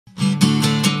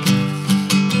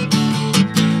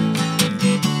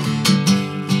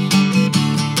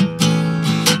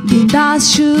बिन्दास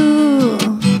छु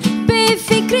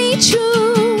बेफिक्री छु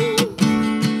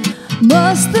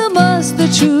मस्त मस्त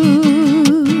छु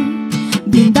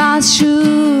बिन्दास छु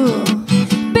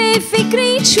बेफिक्री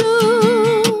छु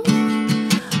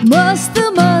मस्त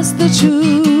मस्त छु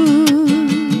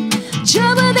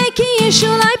जबदेखि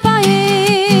यीशुलाई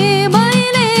पाएँ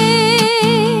मैले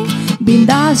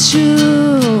बिन्दास छु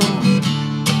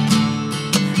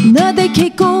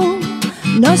नदेखेको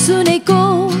नसुनेको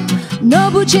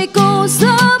नबुझेको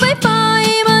सबै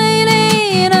पाएँ मैले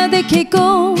नदेखेको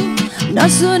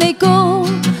नसुनेको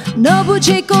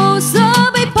नबुझेको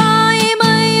सबै पाएँ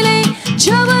मैले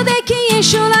जबदेखि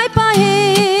यीशुलाई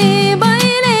पाएँ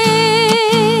मैले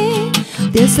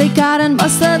त्यसै कारण म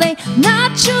सधैँ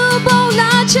नाच्छु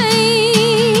बौला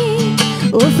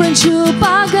चाहिँ उफ्रन्छु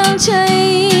पागल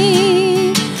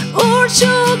चाहिँ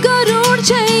उड्छु गरुड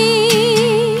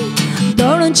चाहिँ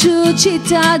दौडन्छु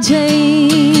चिता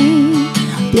चाहिँ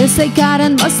त्यसै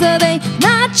कारण म सधैँ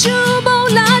नाच्छु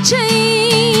बौला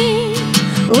चाहिँ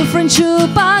उफ्रन्छु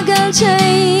पागल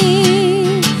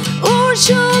चाहिँ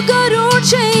उड्छु गरुड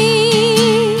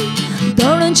चाहिँ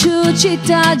दौडन्छु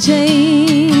चिता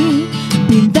चाहिँ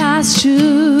बिन्दास छु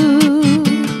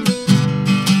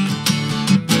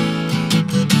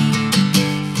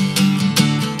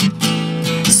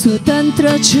स्वतन्त्र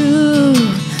छु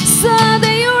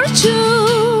सधैँ उड्छु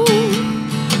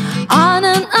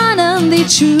आनन्दी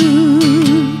छु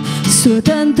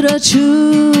स्वतन्त्र छु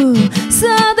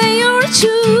सधैँ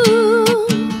उड्छु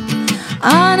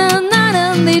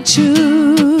आनन्दी छु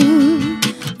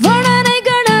वर्णनै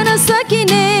गर्न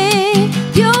नसकिने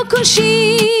त्यो खुसी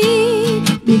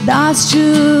बिन्दास छु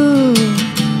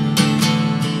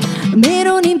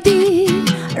मेरो निम्ति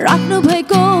राख्नु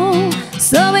भएको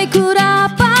सबै कुरा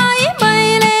पाएँ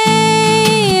मैले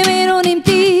मेरो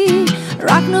निम्ति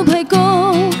राख्नु भएको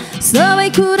सबै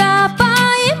कुरा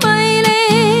पाएँ मैले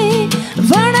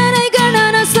वर्णनै गर्न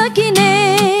नसकिने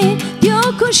त्यो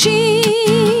खुसी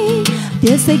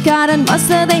त्यसै कारण म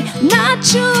सधैँ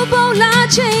नाच्छु बौला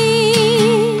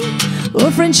चाहिँ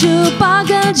उफ्रन्छु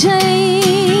पागल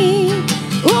चाहिँ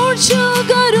उड्छु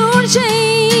गरुड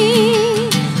चाहिँ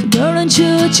दौडन्छु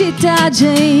चिता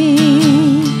चाहिँ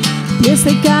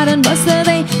त्यसै कारण म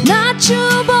सधैँ नाच्छु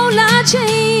बौला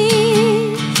चाहिँ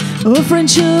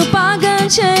उफ्रन्छु पागल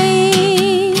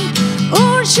चाहिँ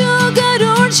उड्छु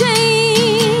गरुड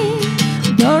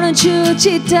चाहिँ दौडन्छु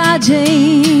चिता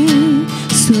चाहिँ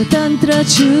स्वतन्त्र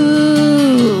छु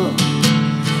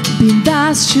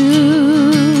बिन्दास छु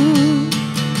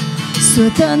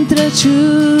स्वतन्त्र छु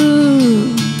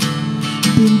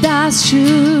बिन्दास छु